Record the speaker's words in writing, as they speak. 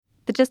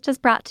The Gist is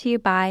brought to you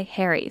by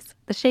Harry's,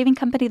 the shaving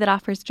company that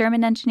offers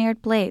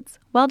German-engineered blades,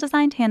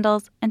 well-designed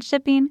handles, and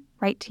shipping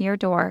right to your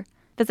door.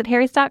 Visit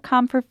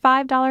harrys.com for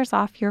 $5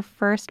 off your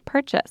first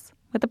purchase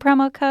with the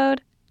promo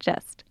code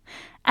GIST.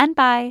 And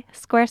by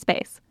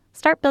Squarespace.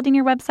 Start building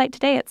your website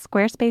today at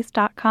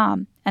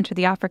squarespace.com. Enter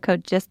the offer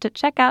code GIST at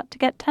checkout to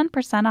get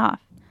 10%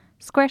 off.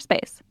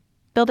 Squarespace.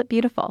 Build it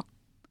beautiful.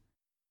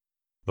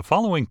 The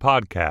following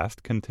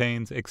podcast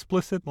contains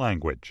explicit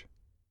language.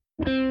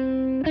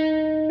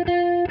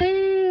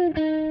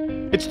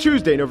 It's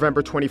Tuesday,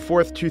 November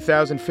 24th,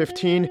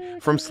 2015.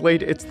 From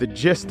Slate, it's The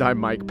Gist. I'm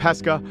Mike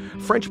Pesca.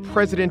 French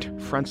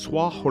President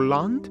Francois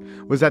Hollande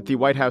was at the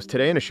White House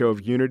today in a show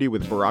of unity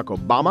with Barack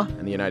Obama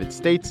and the United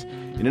States.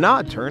 In an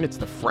odd turn, it's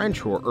the French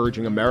who are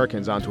urging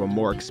Americans onto a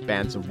more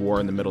expansive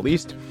war in the Middle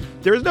East.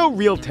 There is no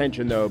real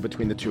tension, though,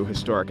 between the two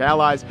historic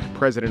allies.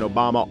 President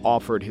Obama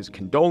offered his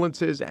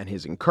condolences and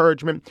his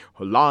encouragement.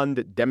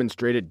 Hollande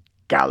demonstrated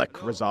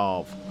Gallic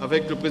resolve.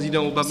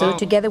 So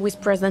together with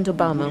President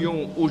Obama,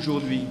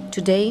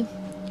 today,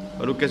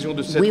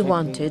 we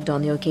wanted,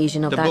 on the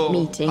occasion of that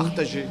meeting,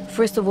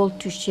 first of all,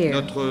 to share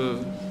our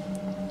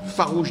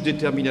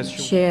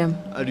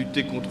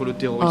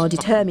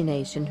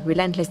determination,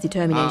 relentless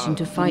determination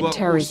to fight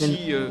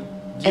terrorism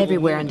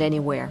everywhere and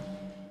anywhere.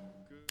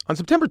 On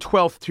September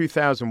 12th,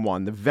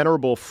 2001, the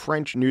venerable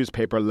French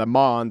newspaper Le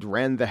Monde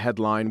ran the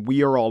headline,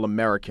 "We are all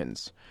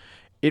Americans."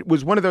 It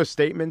was one of those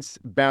statements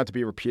bound to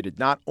be repeated,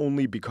 not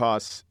only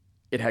because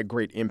it had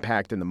great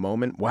impact in the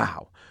moment,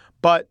 wow,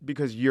 but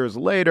because years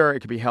later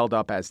it could be held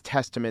up as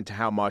testament to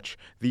how much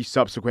the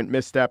subsequent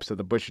missteps of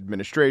the Bush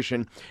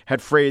administration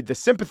had frayed the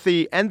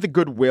sympathy and the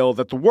goodwill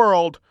that the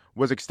world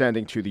was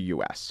extending to the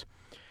U.S.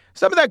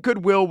 Some of that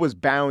goodwill was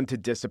bound to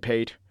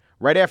dissipate.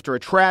 Right after a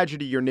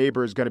tragedy, your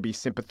neighbor is going to be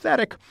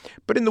sympathetic,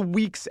 but in the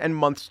weeks and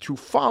months to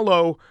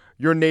follow,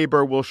 your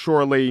neighbor will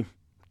surely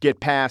get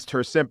past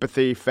her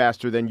sympathy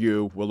faster than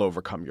you will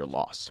overcome your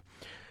loss.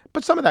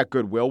 But some of that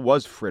goodwill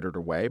was frittered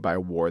away by a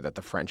war that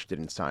the French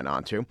didn't sign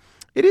on to.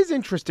 It is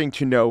interesting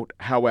to note,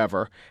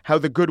 however, how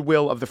the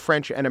goodwill of the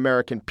French and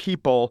American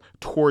people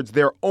towards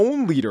their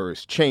own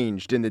leaders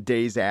changed in the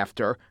days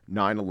after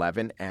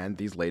 9/11 and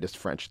these latest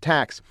French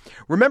attacks.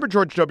 Remember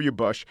George W.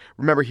 Bush?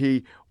 Remember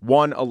he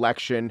won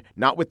election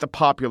not with the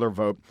popular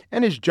vote,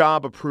 and his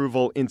job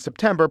approval in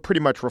September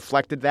pretty much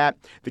reflected that.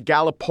 The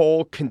Gallup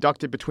poll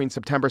conducted between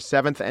September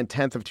 7th and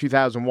 10th of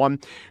 2001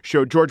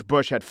 showed George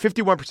Bush had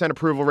 51%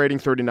 approval rating,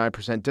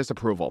 39%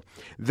 disapproval.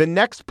 The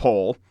next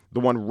poll, the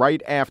one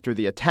right after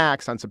the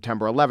attacks on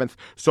September 11th,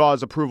 saw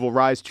his approval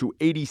rise to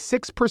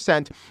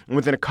 86%. And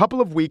within a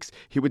couple of weeks,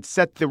 he would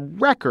set the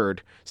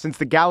record since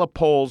the Gallup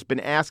poll's been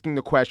asking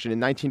the question in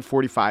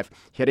 1945.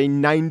 He had a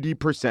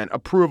 90%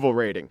 approval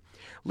rating.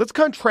 Let's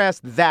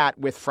contrast that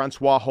with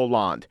Francois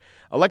Hollande.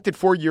 Elected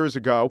 4 years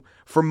ago,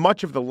 for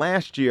much of the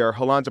last year,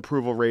 Hollande's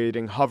approval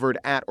rating hovered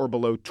at or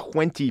below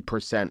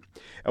 20%.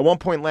 At one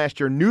point last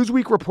year,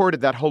 Newsweek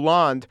reported that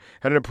Hollande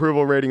had an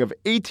approval rating of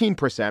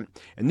 18%,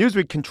 and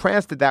Newsweek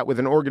contrasted that with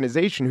an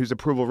organization whose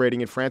approval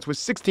rating in France was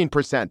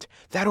 16%.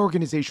 That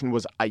organization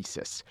was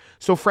ISIS.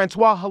 So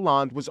Francois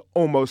Hollande was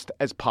almost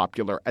as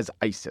popular as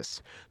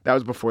ISIS. That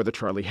was before the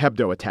Charlie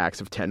Hebdo attacks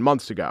of 10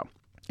 months ago.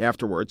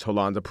 Afterwards,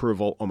 Hollande's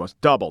approval almost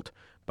doubled,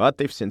 but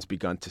they've since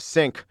begun to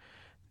sink.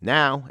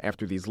 Now,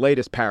 after these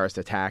latest Paris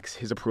attacks,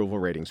 his approval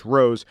ratings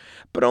rose,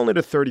 but only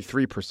to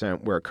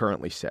 33% where it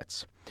currently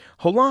sits.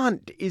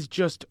 Hollande is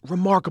just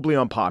remarkably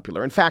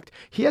unpopular. In fact,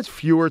 he has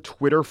fewer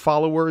Twitter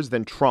followers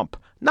than Trump.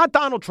 Not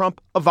Donald Trump,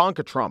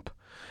 Ivanka Trump.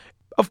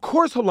 Of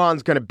course,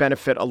 Hollande's going to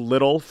benefit a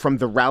little from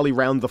the rally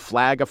round the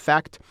flag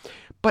effect,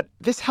 but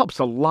this helps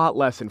a lot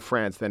less in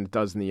France than it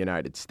does in the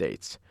United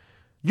States.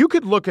 You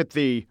could look at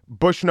the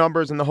Bush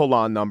numbers and the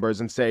Hollande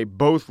numbers and say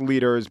both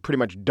leaders pretty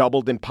much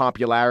doubled in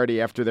popularity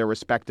after their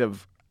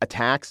respective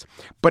attacks.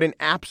 But in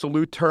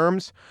absolute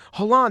terms,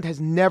 Hollande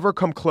has never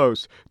come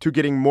close to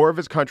getting more of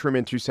his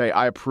countrymen to say,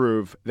 I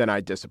approve than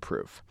I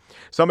disapprove.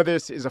 Some of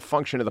this is a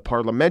function of the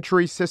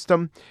parliamentary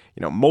system.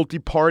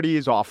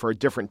 Multi-parties offer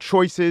different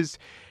choices,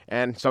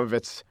 and some of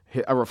it's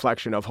a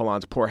reflection of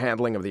Hollande's poor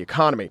handling of the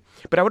economy.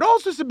 But I would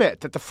also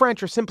submit that the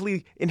French are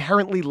simply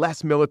inherently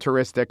less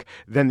militaristic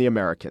than the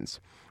Americans.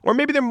 Or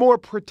maybe they're more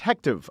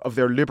protective of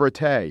their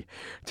liberté,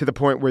 to the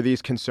point where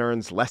these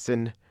concerns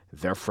lessen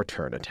their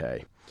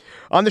fraternité.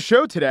 On the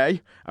show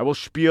today, I will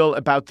spiel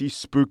about the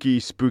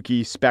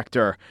spooky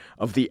specter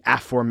of the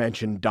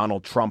aforementioned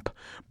Donald Trump.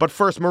 But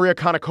first, Maria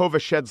Konnikova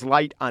sheds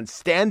light on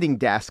standing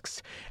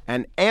desks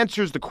and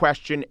answers the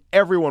question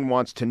everyone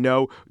wants to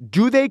know: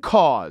 do they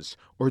cause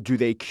or do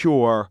they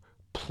cure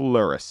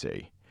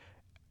pleurisy?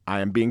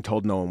 I am being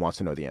told no one wants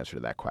to know the answer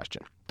to that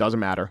question. Doesn't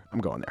matter. I'm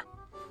going there.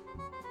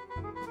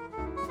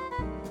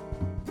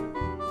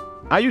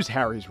 I use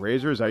Harry's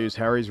razors. I use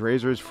Harry's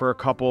razors for a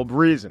couple of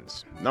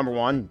reasons. Number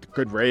one,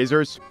 good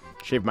razors.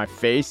 Shave my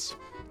face.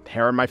 The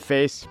hair on my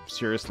face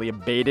seriously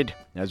abated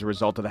as a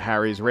result of the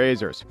Harry's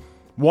razors.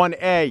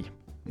 1A,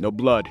 no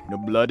blood. No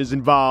blood is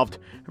involved.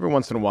 Every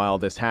once in a while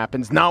this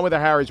happens. Not with a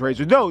Harry's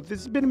razor. No, this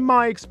has been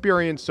my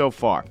experience so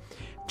far.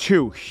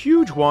 2,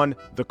 huge one,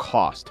 the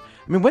cost.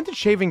 I mean, when did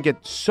shaving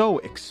get so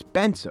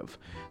expensive?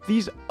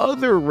 These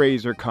other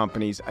razor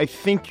companies, I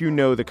think you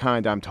know the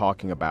kind I'm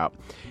talking about.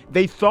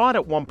 They thought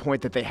at one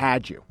point that they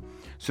had you,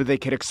 so they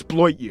could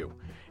exploit you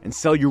and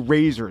sell you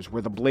razors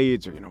where the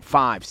blades are, $5,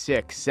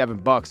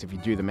 $6, $7 if you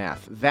do the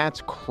math.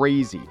 That's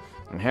crazy.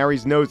 And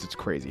Harry's knows it's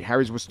crazy.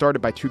 Harry's was started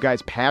by two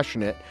guys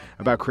passionate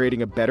about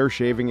creating a better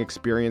shaving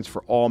experience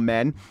for all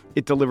men.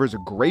 It delivers a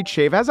great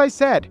shave. As I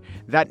said,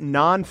 that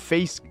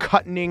non-face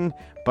cutting,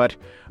 but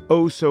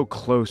oh so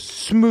close,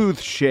 smooth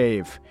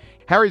shave.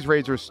 Harry's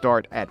razors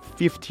start at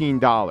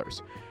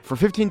 $15. For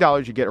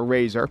 $15, you get a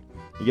razor,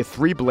 you get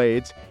 3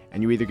 blades,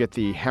 and you either get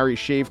the Harry's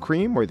Shave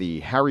Cream or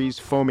the Harry's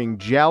Foaming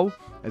Gel.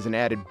 As an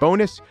added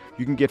bonus,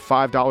 you can get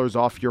 $5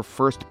 off your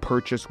first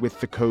purchase with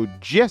the code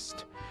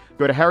GIST.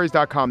 Go to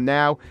harrys.com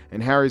now,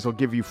 and Harry's will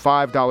give you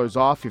 $5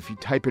 off if you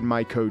type in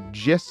my code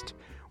GIST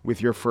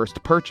with your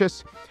first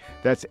purchase.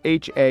 That's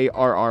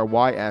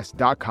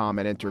HARRYS.com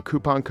and enter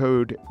coupon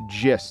code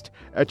GIST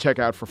at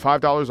checkout for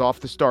 $5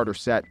 off the starter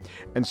set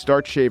and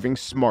start shaving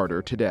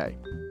smarter today.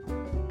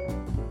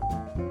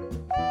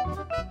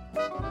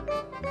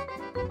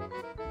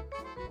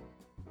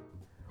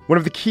 One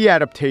of the key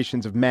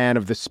adaptations of man,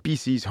 of the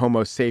species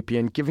Homo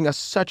sapien, giving us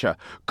such a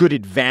good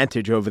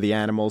advantage over the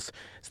animals,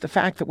 is the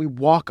fact that we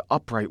walk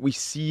upright, we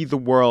see the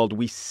world,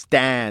 we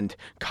stand,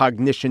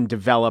 cognition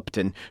developed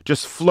and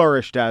just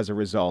flourished as a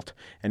result.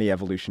 Any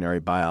evolutionary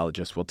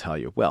biologist will tell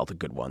you, well, the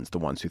good ones, the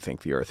ones who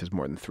think the Earth is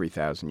more than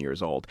 3,000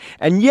 years old.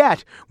 And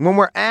yet, when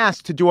we're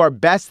asked to do our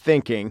best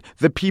thinking,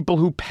 the people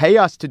who pay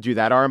us to do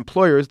that, our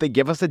employers, they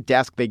give us a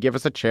desk, they give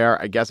us a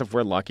chair, I guess if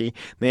we're lucky,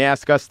 they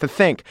ask us to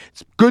think.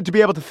 It's good to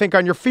be able to think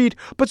on your feet,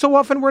 but so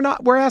often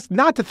we're asked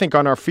not to think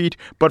on our feet,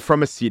 but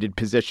from a seated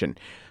position.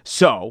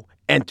 So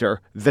enter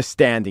the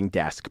standing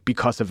desk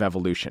because of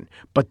evolution.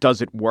 But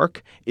does it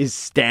work? Is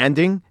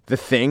standing the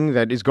thing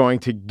that is going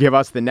to give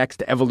us the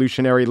next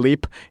evolutionary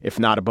leap? If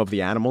not above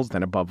the animals,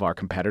 then above our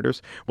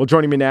competitors. Well,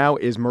 joining me now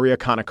is Maria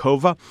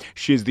Konnikova.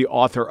 She is the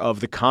author of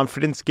The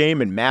Confidence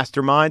Game and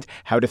Mastermind,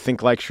 How to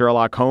Think Like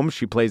Sherlock Holmes.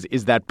 She plays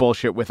Is That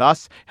Bullshit with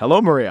us.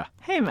 Hello, Maria.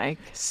 Hey, Mike.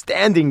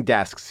 Standing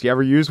desks. You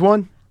ever use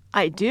one?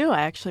 I do.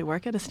 I actually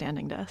work at a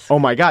standing desk. Oh,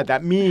 my God.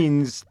 That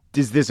means,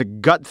 is this a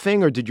gut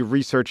thing or did you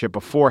research it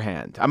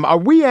beforehand? Are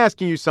we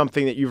asking you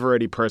something that you've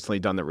already personally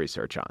done the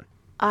research on?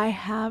 I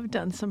have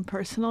done some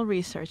personal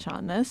research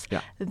on this.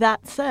 Yeah.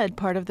 That said,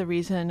 part of the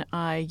reason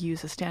I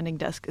use a standing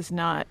desk is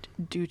not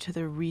due to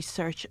the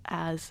research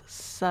as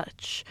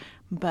such,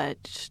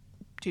 but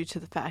due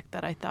to the fact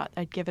that I thought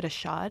I'd give it a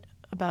shot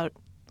about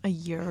a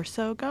year or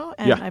so ago,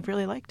 and I've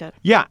really liked it.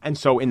 Yeah, and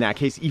so in that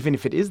case, even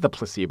if it is the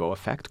placebo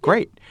effect,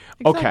 great.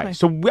 Exactly. Okay,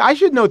 so I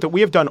should note that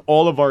we have done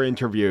all of our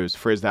interviews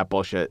for Is That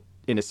Bullshit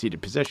in a seated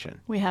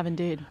position. We have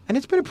indeed. And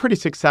it's been a pretty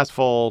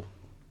successful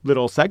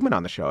little segment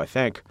on the show, I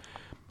think.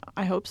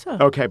 I hope so.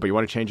 Okay, but you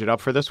want to change it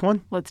up for this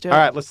one? Let's do it. All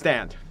right, let's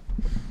stand.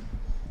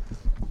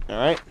 All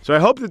right. So I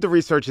hope that the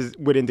research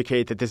would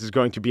indicate that this is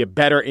going to be a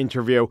better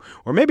interview,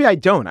 or maybe I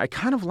don't. I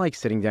kind of like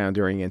sitting down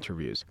during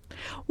interviews.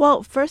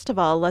 Well, first of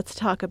all, let's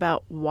talk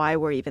about why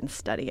we're even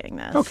studying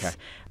this. Okay.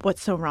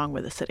 What's so wrong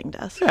with a sitting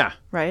desk? Yeah.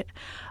 Right?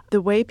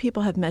 The way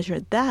people have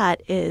measured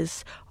that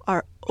is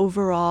our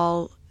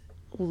overall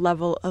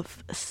level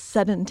of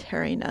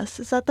sedentariness.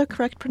 Is that the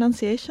correct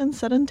pronunciation?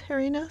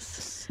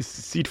 Sedentariness?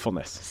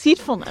 Seatfulness.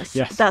 Seatfulness.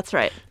 Yes. That's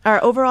right.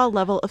 Our overall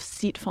level of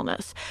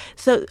seatfulness.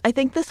 So I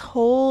think this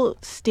whole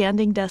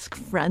standing desk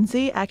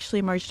frenzy actually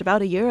emerged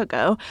about a year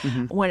ago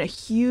when a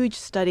huge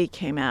study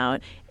came out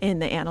in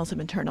the Annals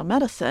of Internal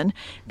Medicine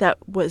that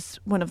was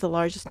one of the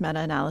largest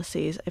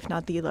meta-analyses, if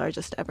not the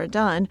largest ever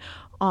done,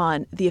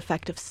 on the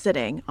effect of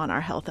sitting on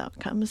our health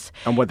outcomes.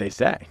 And what'd they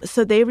say?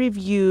 So they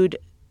reviewed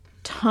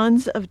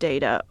tons of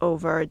data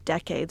over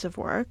decades of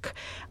work,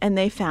 and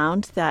they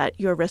found that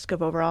your risk of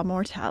overall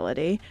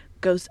mortality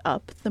goes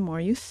up the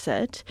more you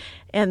sit,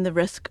 and the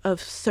risk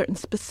of certain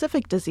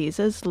specific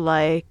diseases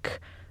like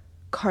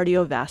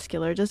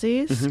cardiovascular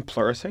disease.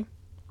 Pleurisy?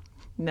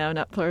 No,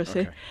 not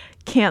pleurisy. Okay.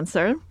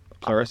 Cancer.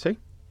 Pleurisy?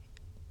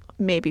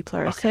 Maybe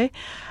pleurisy.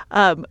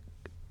 Okay.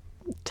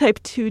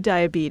 Type 2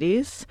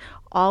 diabetes.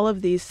 All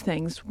of these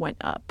things went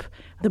up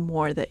the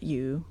more that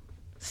you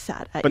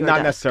sat at But your not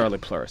desk. necessarily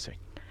pleurisy.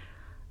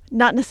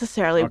 Not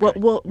necessarily. Okay.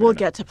 We'll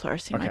get to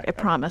pleurisy, Okay. Mike. I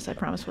promise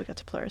we'll get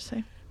to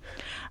pleurisy.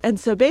 And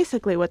so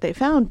basically what they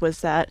found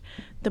was that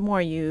the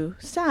more you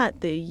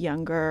sat, the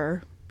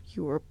younger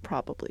you were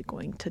probably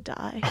going to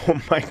die.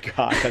 Oh, my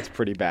God, that's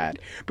pretty bad.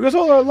 Because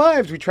all our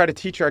lives, we try to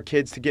teach our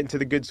kids to get into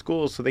the good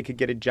schools so they could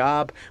get a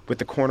job with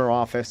the corner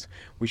office.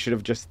 We should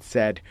have just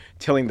said,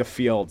 tilling the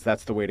fields,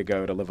 that's the way to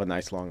go to live a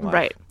nice long life.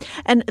 Right.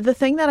 And the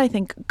thing that I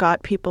think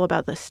got people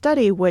about this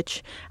study,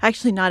 which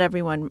actually not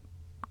everyone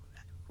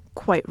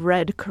quite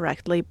read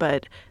correctly,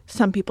 but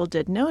some people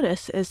did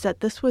notice, is that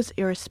this was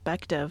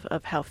irrespective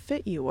of how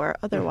fit you were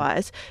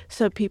otherwise.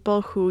 So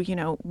people who,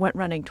 went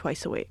running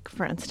twice a week,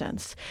 for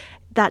instance,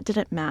 that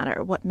didn't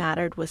matter. What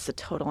mattered was the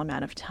total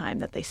amount of time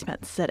that they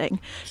spent sitting.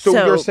 So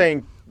you're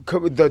saying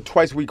the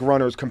twice-a-week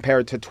runners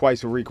compared to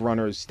twice-a-week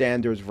runners,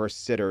 standers versus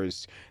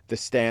sitters, the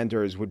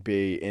standers would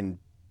be in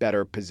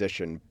better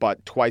position,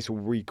 but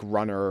twice-a-week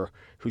runner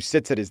who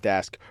sits at his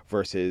desk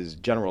versus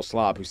General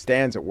Slob who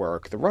stands at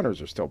work, the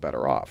runners are still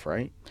better off,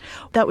 right?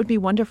 That would be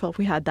wonderful if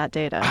we had that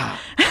data.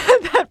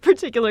 That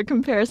particular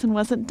comparison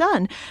wasn't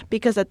done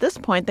because at this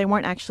point they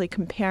weren't actually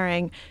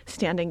comparing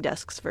standing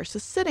desks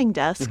versus sitting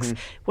desks.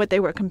 Mm-hmm. What they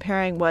were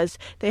comparing was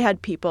they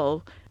had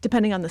people,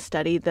 depending on the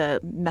study, the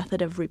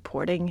method of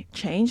reporting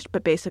changed,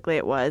 but basically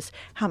it was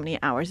how many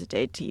hours a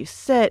day do you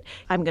sit?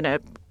 I'm going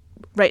to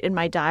write in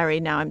my diary,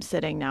 now I'm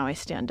sitting, now I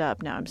stand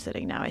up, now I'm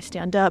sitting, now I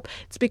stand up.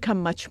 It's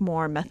become much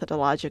more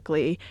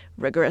methodologically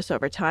rigorous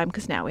over time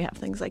because now we have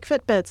things like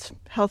Fitbits,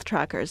 health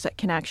trackers that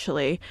can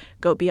actually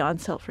go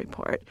beyond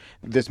self-report.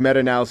 This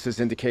meta-analysis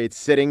indicates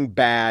sitting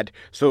bad,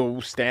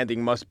 so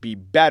standing must be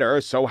better.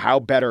 So how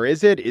better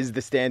is it? Is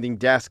the standing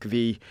desk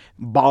the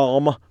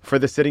balm for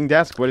the sitting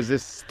desk? What does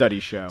this study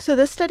show? So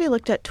this study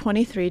looked at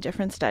 23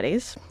 different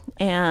studies,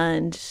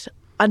 and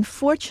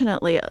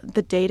unfortunately,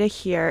 the data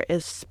here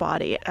is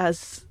spotty,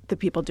 as the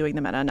people doing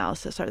the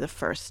meta-analysis are the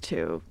first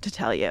to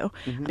tell you,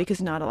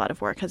 because not a lot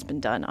of work has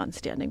been done on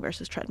standing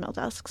versus treadmill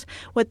desks.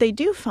 What they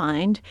do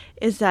find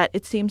is that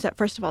it seems that,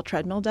 first of all,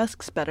 treadmill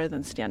desks better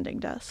than standing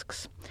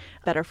desks,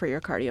 better for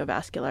your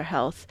cardiovascular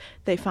health.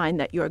 They find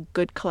that your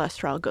good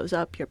cholesterol goes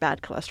up, your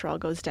bad cholesterol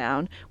goes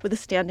down. With a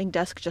standing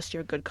desk, just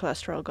your good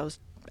cholesterol goes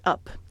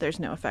up. There's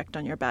no effect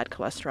on your bad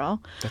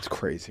cholesterol. That's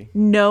crazy.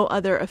 No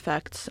other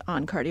effects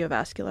on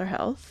cardiovascular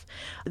health.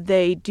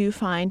 They do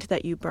find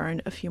that you burn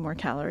a few more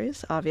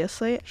calories,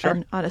 obviously. Sure.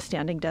 And on a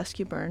standing desk,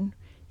 you burn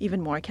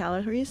even more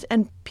calories.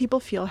 And people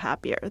feel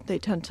happier. They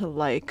tend to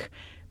like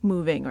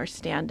moving or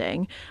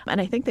standing. And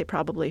I think they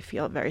probably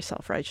feel very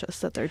self-righteous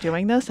that they're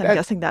doing this. I'm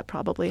guessing that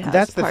probably has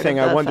That's the part thing.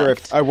 of the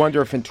I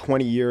wonder if in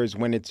 20 years,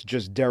 when it's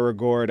just de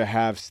rigueur to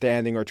have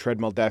standing or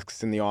treadmill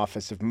desks in the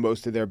office, if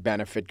most of their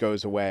benefit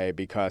goes away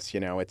because,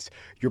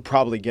 you're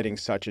probably getting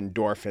such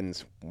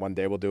endorphins. One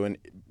day we'll do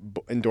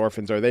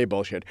endorphins. Are they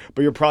bullshit?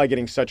 But you're probably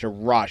getting such a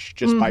rush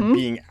just by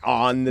being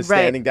on the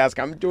standing desk.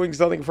 I'm doing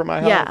something for my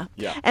health.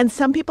 Yeah. And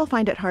some people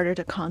find it harder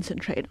to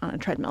concentrate on a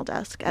treadmill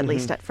desk, at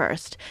least at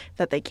first,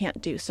 that they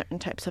can't do certain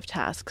types of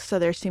tasks. So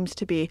there seems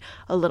to be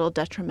a little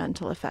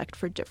detrimental effect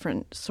for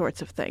different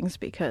sorts of things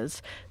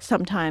because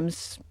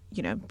sometimes,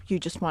 you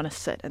just want to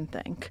sit and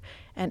think.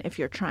 And if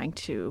you're trying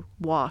to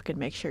walk and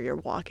make sure you're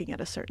walking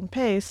at a certain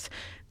pace,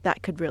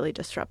 that could really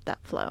disrupt that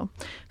flow.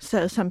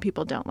 So some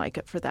people don't like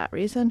it for that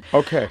reason.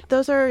 Okay.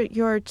 Those are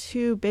your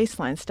two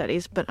baseline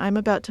studies, but I'm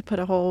about to put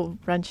a whole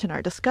wrench in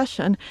our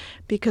discussion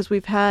because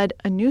we've had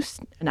a new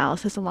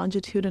analysis, a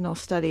longitudinal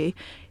study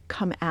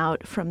come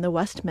out from the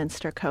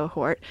Westminster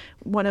cohort,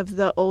 one of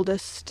the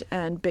oldest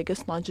and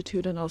biggest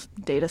longitudinal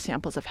data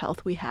samples of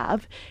health we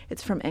have.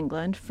 It's from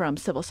England, from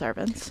civil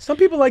servants. Some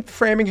people like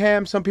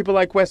Framingham, some people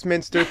like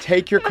Westminster.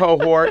 Take your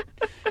cohort.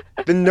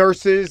 The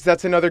nurses,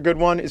 that's another good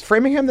one. Is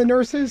Framingham the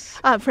nurses?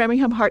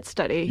 Framingham Heart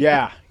Study.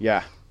 Yeah.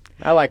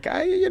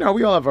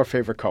 We all have our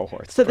favorite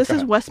cohorts. So this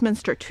is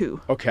Westminster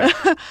 2. Okay.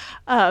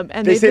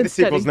 And they say the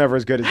sequel's never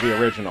as good as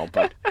the original,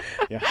 but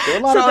there are a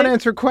lot of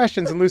unanswered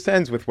questions and loose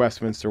ends with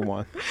Westminster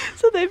 1.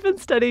 So they've been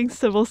studying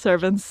civil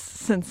servants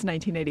since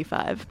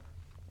 1985.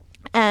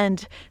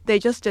 And they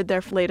just did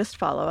their latest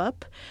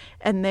follow-up,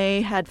 and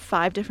they had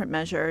 5 different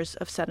measures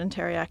of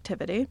sedentary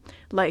activity,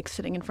 like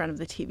sitting in front of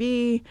the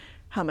TV,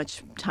 how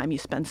much time you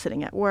spend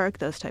sitting at work,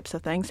 those types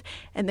of things.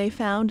 And they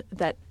found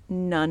that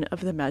none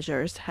of the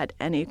measures had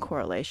any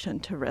correlation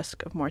to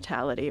risk of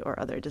mortality or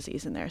other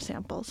disease in their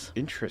samples.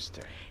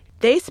 Interesting.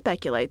 They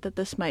speculate that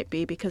this might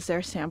be because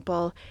their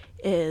sample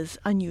is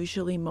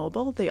unusually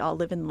mobile. They all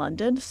live in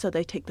London, so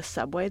they take the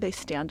subway, they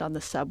stand on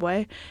the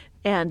subway,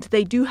 and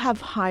they do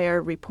have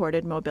higher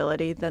reported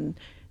mobility than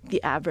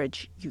the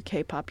average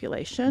UK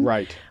population.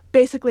 Right.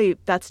 Basically,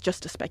 that's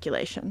just a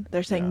speculation.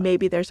 They're saying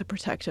maybe there's a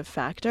protective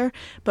factor,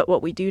 but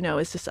what we do know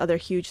is this other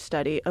huge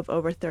study of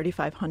over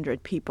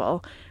 3,500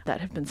 people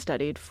that have been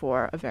studied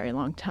for a very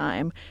long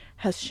time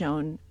has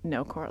shown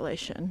no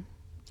correlation.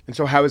 And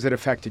so how has it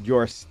affected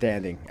your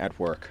standing at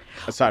work,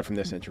 aside from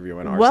this interview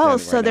and our Well,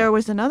 standing so right there now?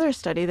 was another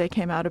study that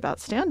came out about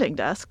standing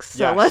desks.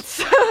 So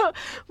Yes.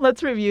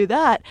 let's review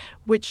that,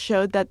 which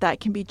showed that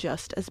can be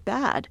just as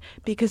bad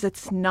because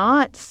it's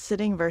not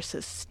sitting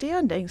versus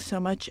standing so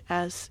much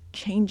as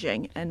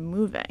changing and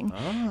moving.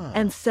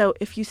 And so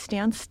if you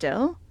stand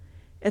still,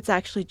 it's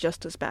actually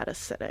just as bad as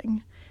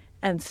sitting.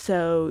 And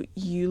so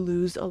you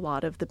lose a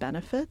lot of the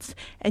benefits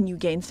and you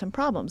gain some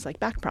problems like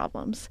back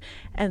problems.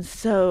 And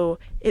so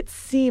it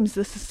seems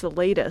this is the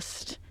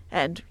latest,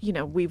 and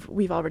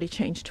we've already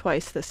changed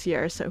twice this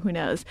year, so who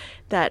knows,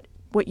 that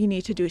what you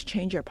need to do is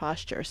change your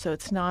posture. So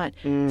it's not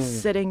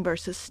sitting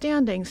versus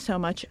standing so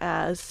much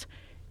as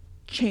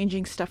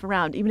changing stuff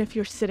around. Even if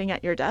you're sitting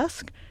at your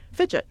desk,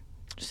 fidget.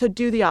 So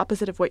do the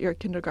opposite of what your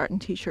kindergarten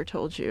teacher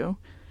told you.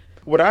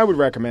 What I would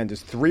recommend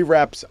is 3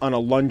 reps on a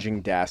lunging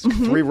desk,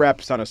 3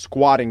 reps on a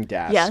squatting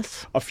desk,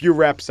 yes, a few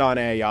reps on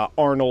a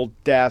Arnold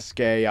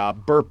desk, a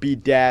burpee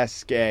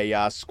desk,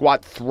 a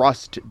squat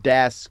thrust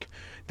desk.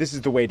 This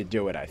is the way to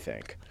do it, I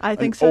think. I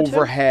think so, too.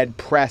 Overhead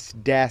press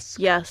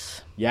desk.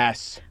 Yes.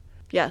 Yes.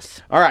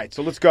 Yes. All right,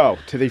 so let's go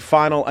to the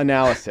final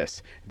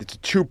analysis. It's a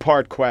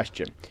 2-part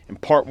question.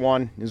 And part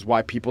 1 is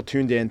why people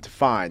tuned in to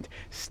find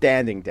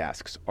standing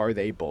desks. Are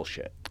they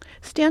bullshit?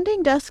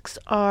 Standing desks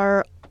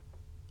are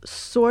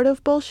sort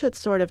of bullshit,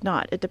 sort of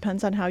not. It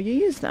depends on how you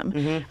use them.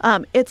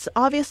 It's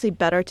obviously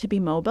better to be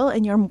mobile,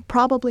 and you're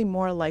probably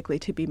more likely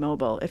to be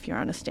mobile if you're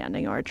on a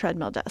standing or a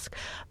treadmill desk.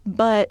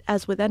 But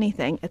as with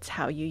anything, it's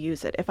how you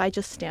use it. If I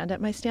just stand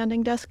at my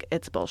standing desk,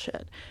 it's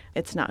bullshit.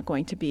 It's not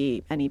going to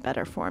be any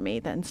better for me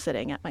than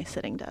sitting at my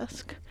sitting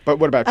desk. But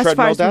what about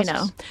treadmill desks? As far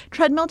as we know.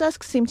 Treadmill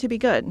desks seem to be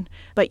good,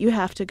 but you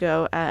have to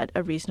go at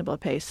a reasonable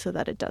pace so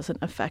that it doesn't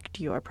affect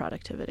your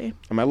productivity.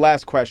 And my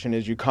last question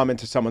is, you come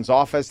into someone's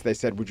office, they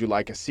said, would you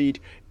like a seat?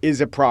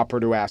 Is it proper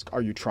to ask,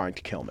 are you trying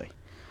to kill me?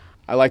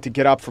 I like to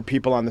get up for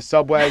people on the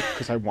subway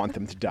because I want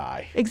them to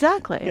die.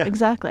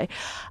 Exactly.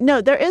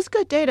 No, there is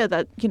good data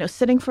that,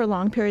 sitting for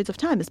long periods of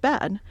time is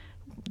bad.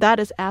 That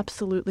is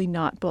absolutely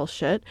not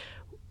bullshit.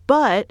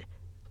 But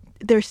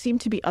there seem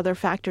to be other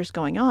factors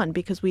going on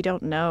because we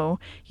don't know,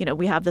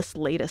 we have this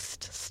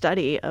latest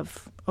study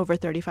of over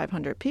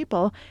 3,500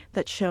 people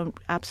that show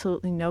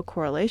absolutely no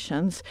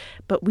correlations,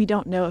 but we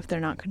don't know if they're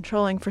not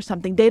controlling for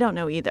something. They don't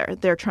know either.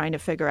 They're trying to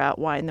figure out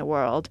why in the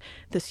world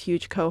this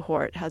huge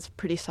cohort has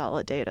pretty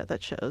solid data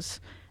that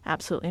shows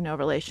absolutely no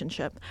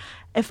relationship.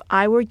 If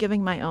I were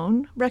giving my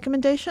own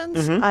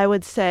recommendations, I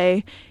would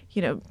say,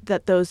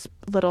 that those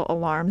little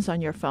alarms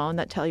on your phone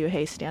that tell you,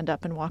 hey, stand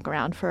up and walk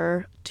around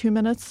for 2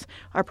 minutes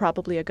are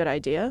probably a good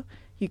idea.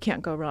 You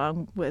can't go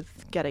wrong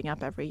with getting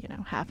up every,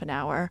 half an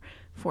hour,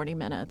 40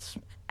 minutes,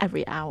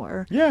 every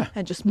hour. Yeah.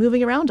 And just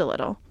moving around a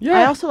little. Yeah.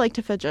 I also like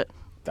to fidget.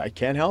 I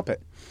can't help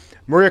it.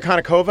 Maria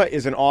Konnikova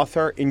is an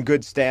author in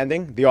good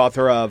standing, the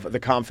author of The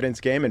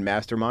Confidence Game and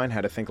Mastermind, How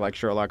to Think Like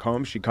Sherlock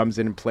Holmes. She comes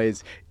in and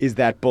plays Is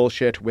That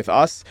Bullshit with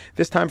us,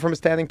 this time from a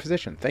standing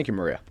position. Thank you,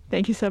 Maria.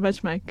 Thank you so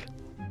much, Mike.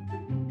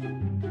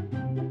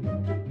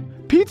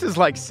 Pizza's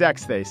like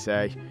sex, they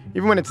say.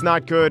 Even when it's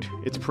not good,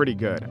 it's pretty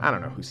good. I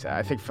don't know who said it.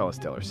 I think Phyllis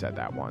Diller said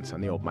that once on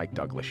the old Mike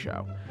Douglas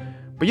show.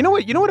 But you know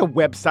what? You know what a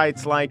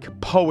website's like?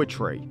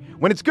 Poetry.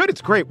 When it's good,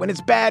 it's great. When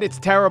it's bad, it's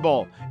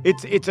terrible.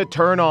 It's a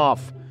turnoff.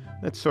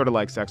 That's sort of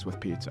like sex with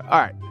pizza.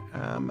 All right,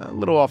 I'm a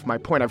little off my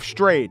point. I've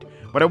strayed.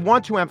 What I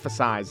want to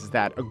emphasize is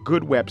that a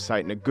good website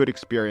and a good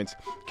experience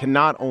can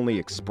not only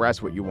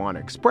express what you want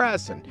to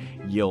express and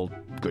yield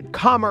good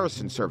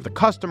commerce and serve the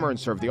customer and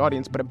serve the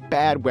audience, but a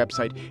bad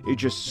website is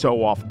just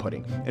so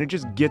off-putting. And it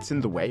just gets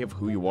in the way of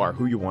who you are,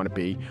 who you want to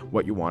be,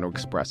 what you want to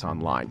express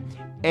online.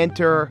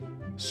 Enter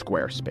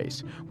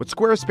Squarespace. What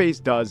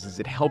Squarespace does is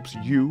it helps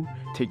you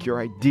take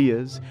your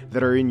ideas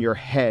that are in your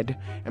head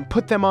and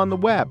put them on the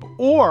web,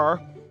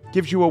 or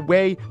gives you a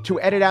way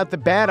to edit out the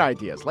bad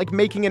ideas, like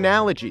making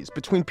analogies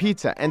between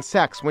pizza and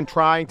sex when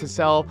trying to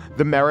sell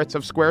the merits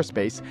of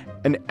Squarespace,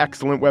 an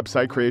excellent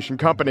website creation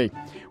company.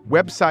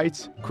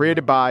 Websites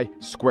created by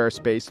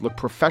Squarespace look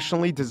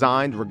professionally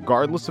designed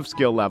regardless of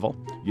skill level.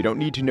 You don't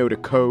need to know to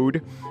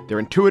code. They're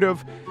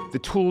intuitive. The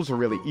tools are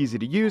really easy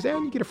to use,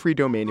 and you get a free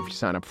domain if you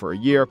sign up for a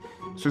year.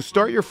 So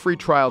start your free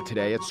trial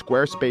today at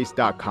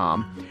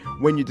squarespace.com.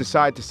 When you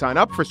decide to sign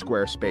up for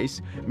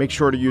Squarespace, make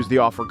sure to use the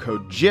offer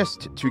code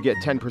GIST to get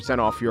 10%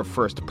 off your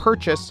first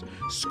purchase.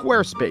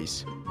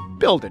 Squarespace.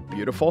 Build it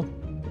beautiful.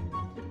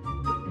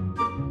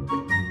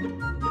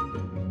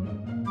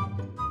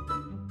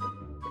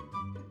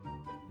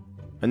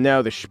 And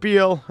now the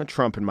spiel, a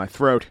Trump in my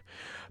throat.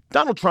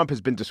 Donald Trump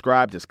has been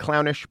described as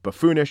clownish,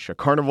 buffoonish, a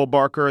carnival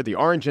barker, the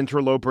orange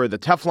interloper, the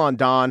Teflon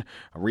Don,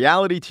 a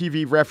reality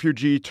TV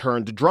refugee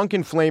turned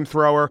drunken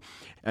flamethrower,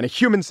 and a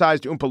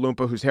human-sized Oompa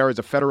Loompa whose hair is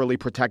a federally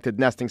protected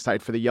nesting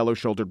site for the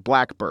yellow-shouldered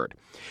blackbird.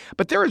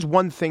 But there is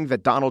one thing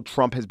that Donald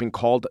Trump has been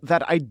called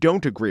that I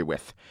don't agree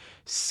with.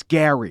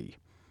 Scary.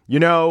 You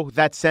know,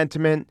 that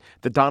sentiment,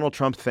 the Donald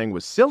Trump thing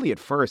was silly at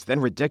first, then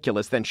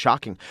ridiculous, then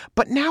shocking.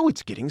 But now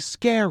it's getting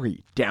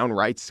scary,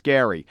 downright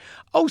scary.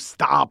 Oh,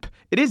 stop.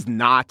 It is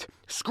not.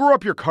 Screw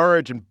up your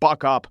courage and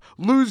buck up.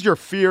 Lose your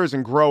fears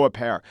and grow a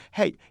pair.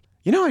 Hey,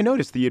 you know, I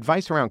noticed the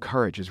advice around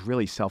courage is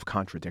really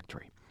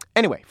self-contradictory.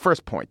 Anyway,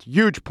 first point,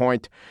 huge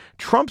point.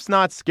 Trump's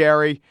not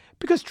scary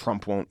because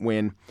Trump won't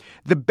win.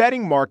 The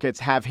betting markets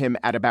have him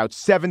at about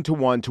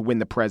 7-1 to win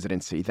the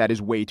presidency. That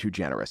is way too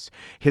generous.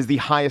 He has the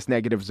highest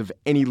negatives of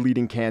any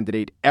leading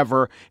candidate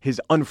ever.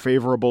 His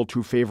unfavorable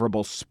to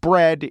favorable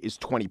spread is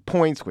 20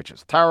 points, which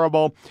is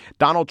terrible.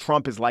 Donald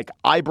Trump is like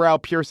eyebrow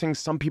piercings.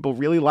 Some people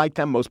really like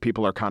them. Most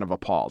people are kind of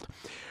appalled.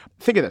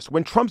 Think of this.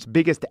 When Trump's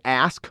biggest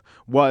ask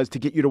was to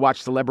get you to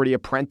watch Celebrity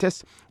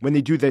Apprentice, when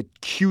they do the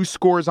Q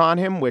scores on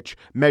him, which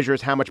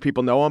measures how much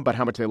people know him, but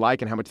how much they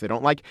like and how much they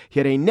don't like, he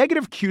had a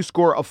negative Q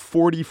score of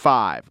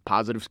 45,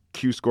 positive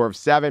Q score of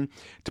 7.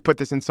 To put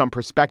this in some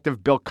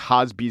perspective, Bill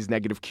Cosby's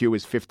negative Q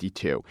is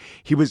 52.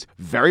 He was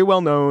very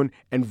well known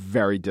and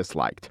very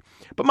disliked.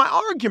 But my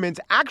arguments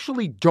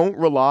actually don't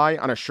rely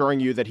on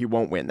assuring you that he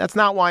won't win. That's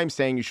not why I'm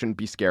saying you shouldn't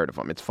be scared of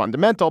him. It's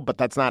fundamental, but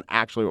that's not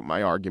actually what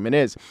my argument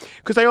is.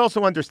 Because I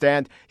also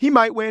understand he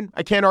might win.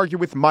 I can't argue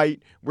with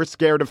might. We're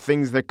scared of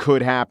things that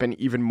could happen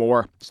even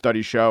more,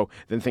 studies show,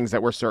 than things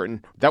that we're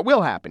certain that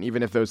will happen,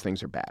 even if those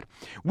things are bad.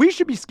 We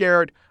should be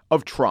scared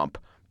of Trump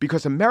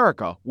because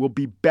America will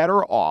be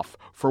better off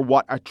for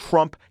what a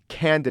Trump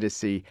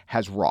candidacy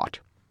has wrought.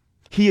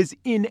 He is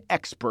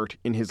inexpert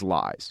in his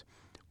lies.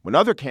 When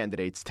other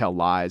candidates tell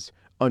lies,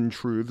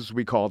 untruths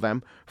we call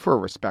them, for a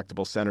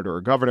respectable senator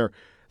or governor,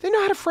 they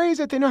know how to phrase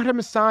it, they know how to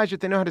massage it,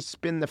 they know how to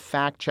spin the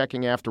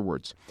fact-checking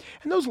afterwards.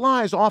 And those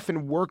lies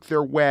often work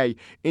their way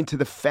into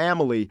the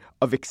family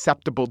of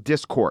acceptable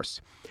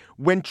discourse.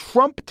 When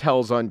Trump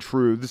tells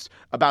untruths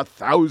about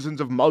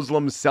thousands of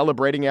Muslims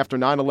celebrating after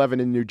 9/11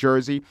 in New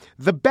Jersey,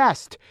 the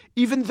best,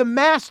 even the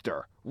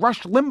master,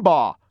 Rush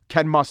Limbaugh,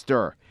 can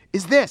muster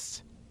is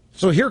this.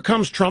 So here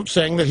comes Trump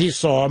saying that he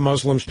saw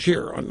Muslims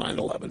cheer on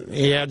 9/11.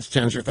 He adds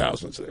tens or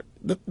thousands there.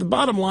 The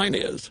bottom line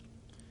is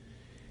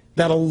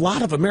that a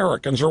lot of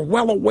Americans are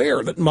well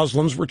aware that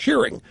Muslims were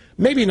cheering.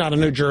 Maybe not in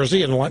New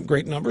Jersey in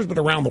great numbers, but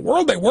around the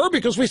world they were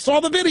because we saw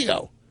the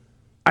video.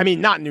 I mean,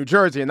 not in New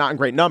Jersey and not in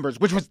great numbers,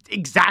 which was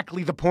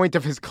exactly the point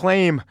of his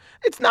claim.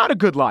 It's not a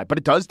good lie, but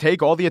it does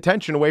take all the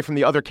attention away from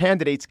the other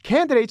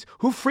candidates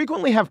who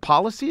frequently have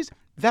policies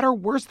that are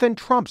worse than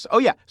Trump's. Oh,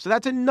 yeah. So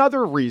that's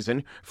another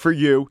reason for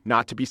you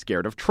not to be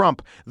scared of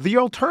Trump. The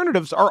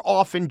alternatives are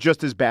often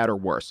just as bad or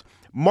worse.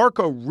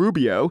 Marco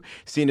Rubio,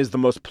 seen as the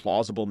most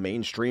plausible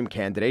mainstream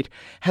candidate,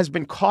 has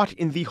been caught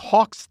in the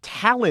hawk's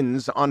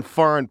talons on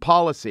foreign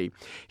policy.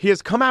 He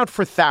has come out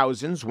for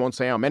thousands, won't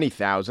say how many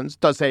thousands,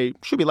 does say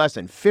should be less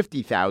than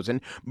 50,000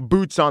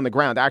 boots on the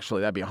ground.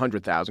 Actually, that'd be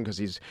 100,000 because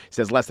he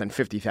says less than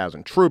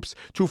 50,000 troops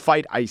to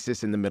fight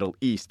ISIS in the Middle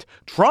East.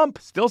 Trump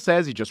still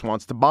says he just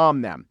wants to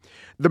bomb them.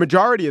 The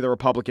majority of the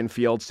Republican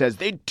field says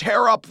they'd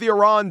tear up the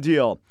Iran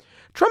deal.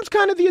 Trump's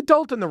kind of the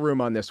adult in the room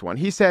on this one.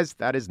 He says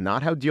that is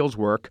not how deals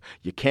work.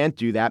 You can't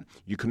do that.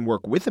 You can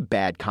work with a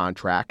bad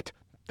contract.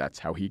 That's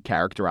how he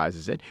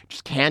characterizes it.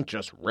 Just can't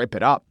just rip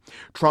it up.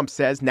 Trump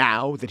says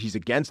now that he's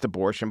against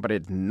abortion, but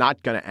it's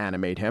not going to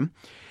animate him.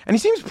 And he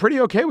seems pretty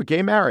okay with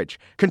gay marriage.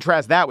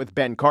 Contrast that with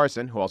Ben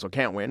Carson, who also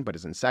can't win, but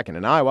is in second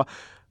in Iowa.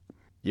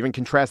 Even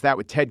contrast that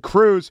with Ted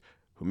Cruz,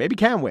 who maybe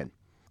can win.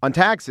 On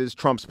taxes,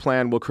 Trump's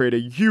plan will create a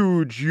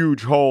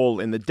huge hole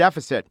in the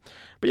deficit.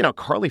 But,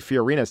 Carly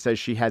Fiorina says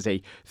she has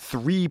a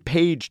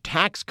 3-page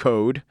tax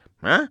code.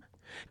 Huh?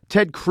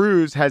 Ted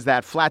Cruz has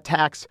that flat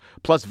tax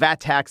plus VAT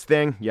tax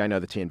thing. Yeah, I know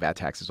the T in VAT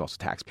tax is also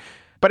tax.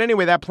 But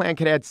anyway, that plan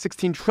could add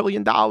 $16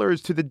 trillion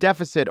to the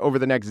deficit over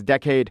the next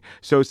decade,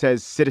 so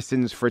says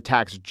Citizens for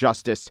Tax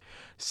Justice.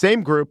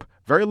 Same group,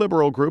 very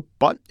liberal group,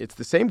 but it's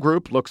the same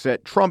group, looks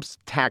at Trump's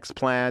tax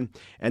plan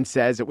and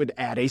says it would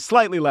add a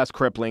slightly less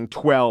crippling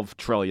 $12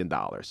 trillion.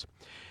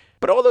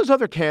 But all those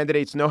other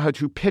candidates know how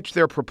to pitch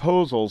their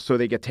proposals so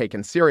they get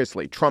taken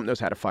seriously. Trump knows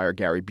how to fire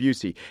Gary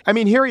Busey. I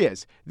mean, here he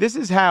is. This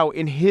is how,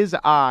 in his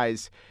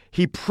eyes,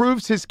 he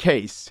proves his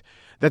case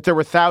that there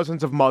were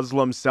thousands of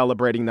Muslims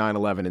celebrating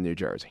 9/11 in New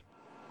Jersey.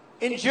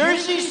 In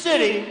Jersey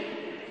City,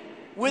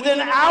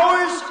 within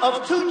hours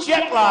of 2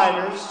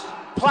 jetliners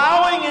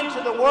plowing into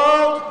the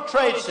World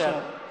Trade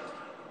Center,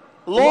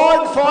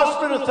 law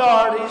enforcement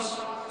authorities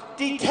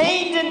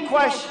detained and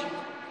questioned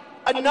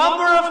a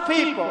number of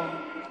people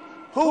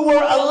who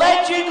were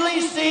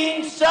allegedly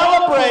seen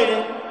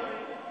celebrating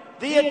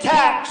the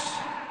attacks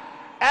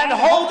and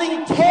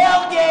holding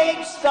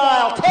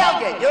tailgate-style.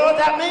 Tailgate, you know what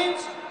that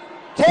means?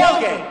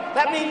 Tailgate.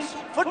 That means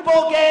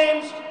football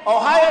games,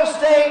 Ohio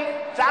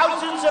State,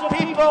 thousands of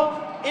people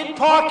in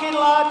parking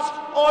lots,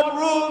 on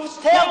roofs.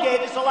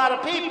 Tailgate is a lot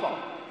of people.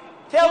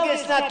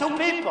 Tailgate's not 2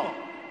 people.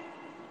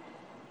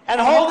 And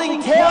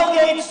holding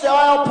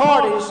tailgate-style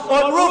parties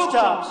on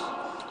rooftops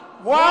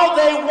while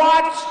they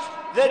watched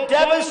the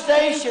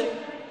devastation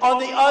on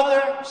the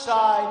other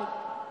side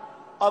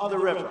of the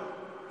river.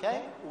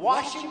 Okay?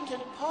 Washington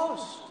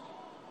Post.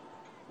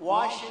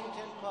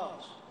 Washington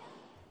Post.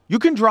 You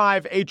can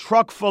drive a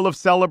truck full of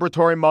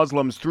celebratory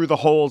Muslims through the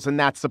holes in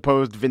that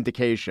supposed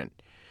vindication.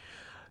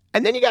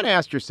 And then you got to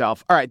ask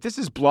yourself, all right, this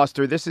is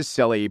bluster, this is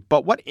silly,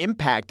 but what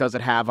impact does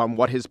it have on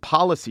what his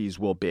policies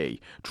will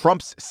be?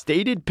 Trump's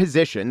stated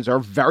positions are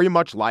very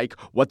much like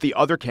what the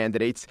other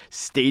candidates'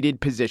 stated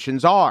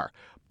positions are.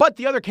 But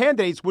the other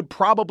candidates would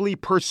probably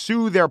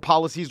pursue their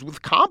policies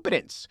with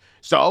competence.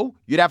 So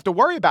you'd have to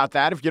worry about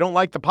that if you don't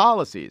like the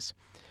policies.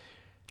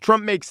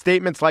 Trump makes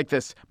statements like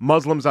this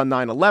Muslims on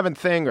 9/11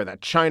 thing or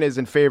that China is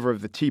in favor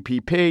of the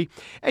TPP.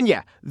 And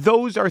yeah,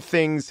 those are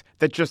things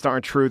that just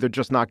aren't true. They're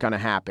just not going to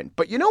happen.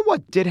 But you know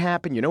what did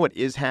happen? You know what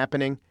is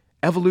happening?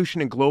 Evolution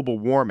and global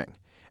warming.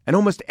 And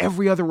almost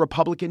every other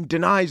Republican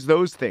denies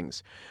those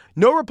things.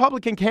 No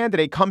Republican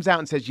candidate comes out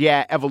and says,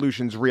 yeah,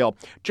 evolution's real.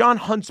 John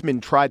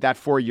Huntsman tried that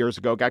 4 years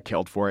ago, got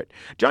killed for it.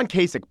 John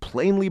Kasich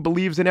plainly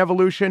believes in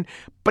evolution,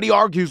 but he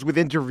argues with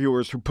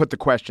interviewers who put the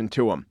question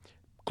to him.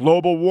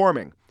 Global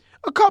warming.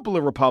 A couple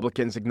of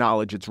Republicans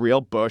acknowledge it's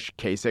real. Bush,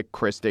 Kasich,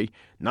 Christie.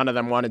 None of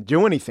them want to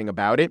do anything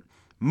about it.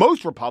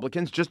 Most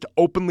Republicans just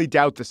openly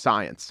doubt the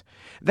science.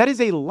 That is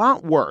a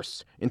lot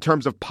worse in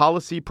terms of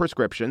policy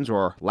prescriptions,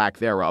 or lack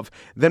thereof,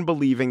 than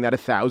believing that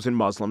 1,000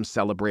 Muslims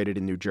celebrated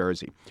in New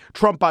Jersey.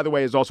 Trump, by the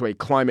way, is also a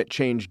climate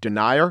change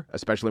denier,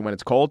 especially when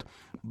it's cold.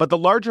 But the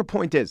larger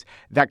point is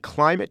that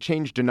climate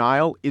change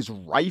denial is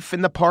rife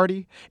in the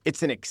party.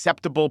 It's an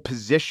acceptable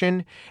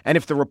position. And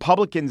if the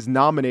Republicans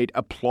nominate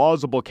a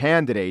plausible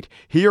candidate,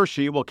 he or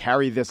she will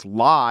carry this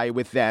lie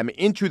with them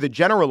into the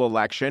general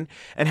election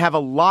and have a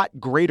lot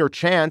greater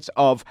chance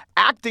of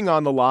acting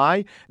on the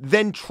lie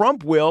than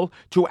Trump will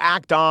to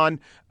act on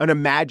an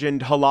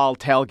imagined halal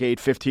tailgate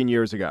 15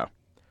 years ago.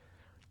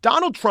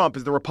 Donald Trump,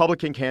 as the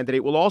Republican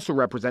candidate, will also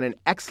represent an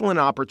excellent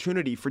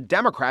opportunity for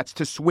Democrats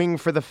to swing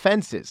for the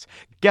fences.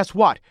 Guess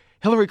what?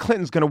 Hillary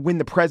Clinton's going to win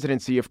the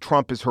presidency if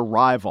Trump is her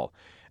rival.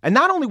 And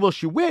not only will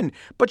she win,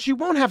 but she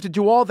won't have to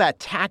do all that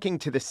tacking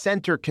to the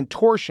center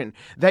contortion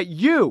that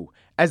you,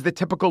 as the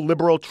typical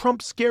liberal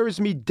Trump scares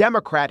me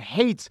Democrat,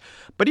 hates.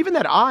 But even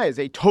that I, as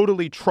a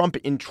totally Trump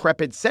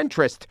intrepid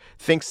centrist,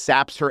 think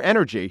saps her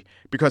energy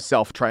because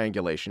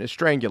self-triangulation is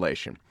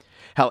strangulation.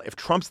 Hell, if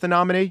Trump's the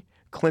nominee,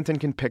 Clinton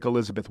can pick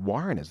Elizabeth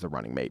Warren as the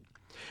running mate.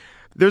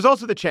 There's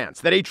also the chance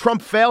that a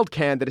Trump-failed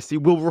candidacy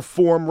will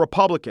reform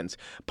Republicans.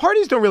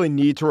 Parties don't really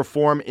need to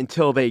reform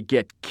until they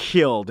get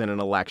killed in an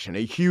election.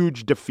 A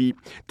huge defeat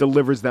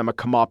delivers them a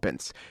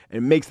comeuppance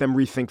and makes them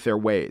rethink their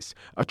ways.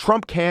 A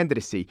Trump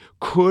candidacy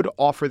could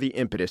offer the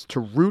impetus to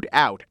root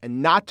out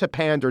and not to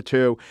pander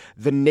to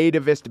the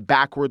nativist,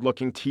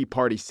 backward-looking Tea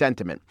Party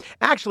sentiment.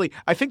 Actually,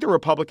 I think the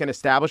Republican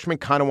establishment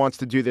kind of wants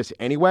to do this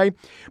anyway,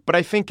 but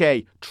I think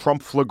a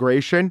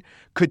Trump-flagration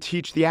could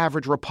teach the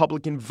average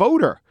Republican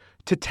voter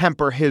to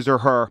temper his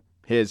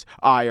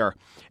ire,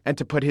 and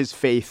to put his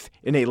faith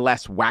in a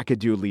less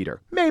wackadoo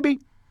leader. Maybe.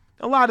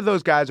 A lot of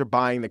those guys are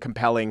buying the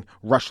compelling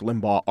Rush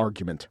Limbaugh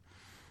argument.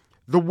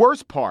 The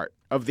worst part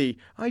of the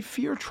I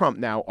fear Trump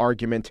now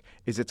argument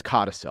is its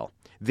codicil.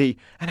 And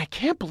I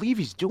can't believe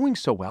he's doing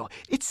so well.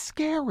 It's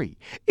scary.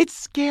 It's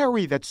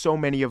scary that so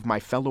many of my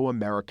fellow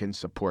Americans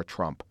support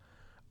Trump.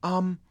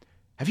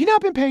 Have you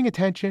not been paying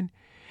attention?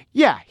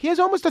 Yeah, he has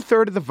almost a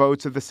third of the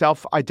votes of the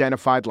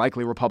self-identified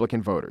likely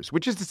Republican voters,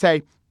 which is to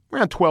say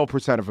around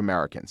 12% of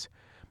Americans.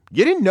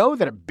 You didn't know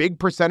that a big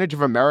percentage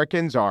of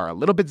Americans are a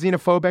little bit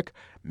xenophobic,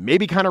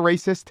 maybe kind of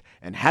racist,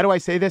 and how do I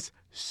say this?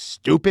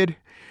 Stupid.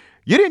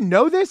 You didn't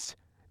know this?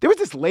 There was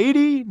this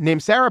lady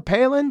named Sarah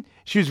Palin.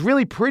 She was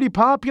really pretty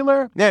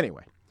popular.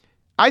 Anyway,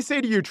 I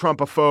say to you,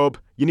 Trumpophobe,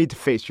 you need to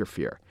face your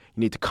fear.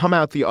 You need to come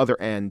out the other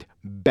end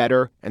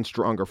better and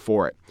stronger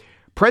for it.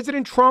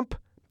 President Trump,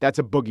 that's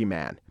a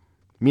boogeyman.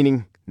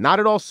 Meaning not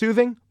at all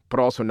soothing, but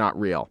also not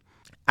real.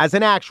 As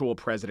an actual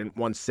president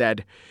once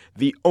said,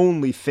 the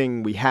only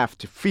thing we have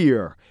to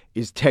fear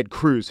is Ted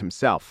Cruz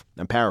himself.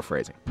 I'm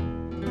paraphrasing.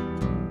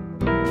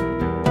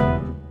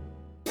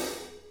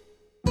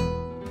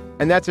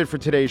 And that's it for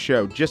today's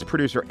show. Just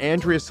producer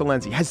Andrea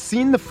Silenzi has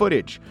seen the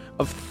footage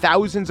of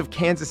thousands of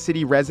Kansas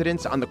City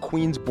residents on the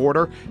Queens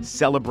border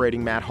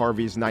celebrating Matt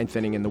Harvey's ninth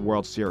inning in the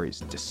World Series.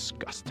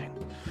 Disgusting.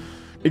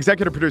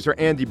 Executive producer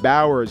Andy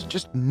Bowers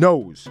just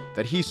knows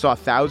that he saw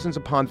thousands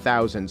upon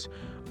thousands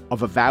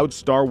of avowed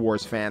Star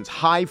Wars fans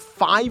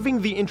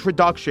high-fiving the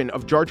introduction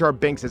of Jar Jar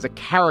Binks as a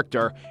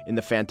character in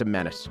The Phantom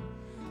Menace.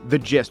 The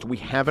gist, we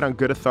have it on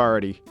good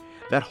authority,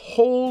 that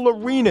whole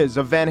arenas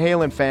of Van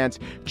Halen fans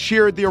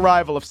cheered the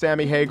arrival of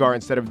Sammy Hagar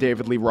instead of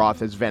David Lee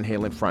Roth as Van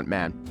Halen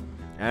frontman.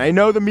 And I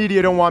know the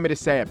media don't want me to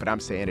say it, but I'm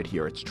saying it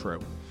here. It's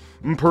true.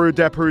 M'Peru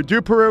de Peru du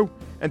Peru,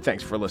 and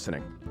thanks for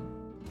listening.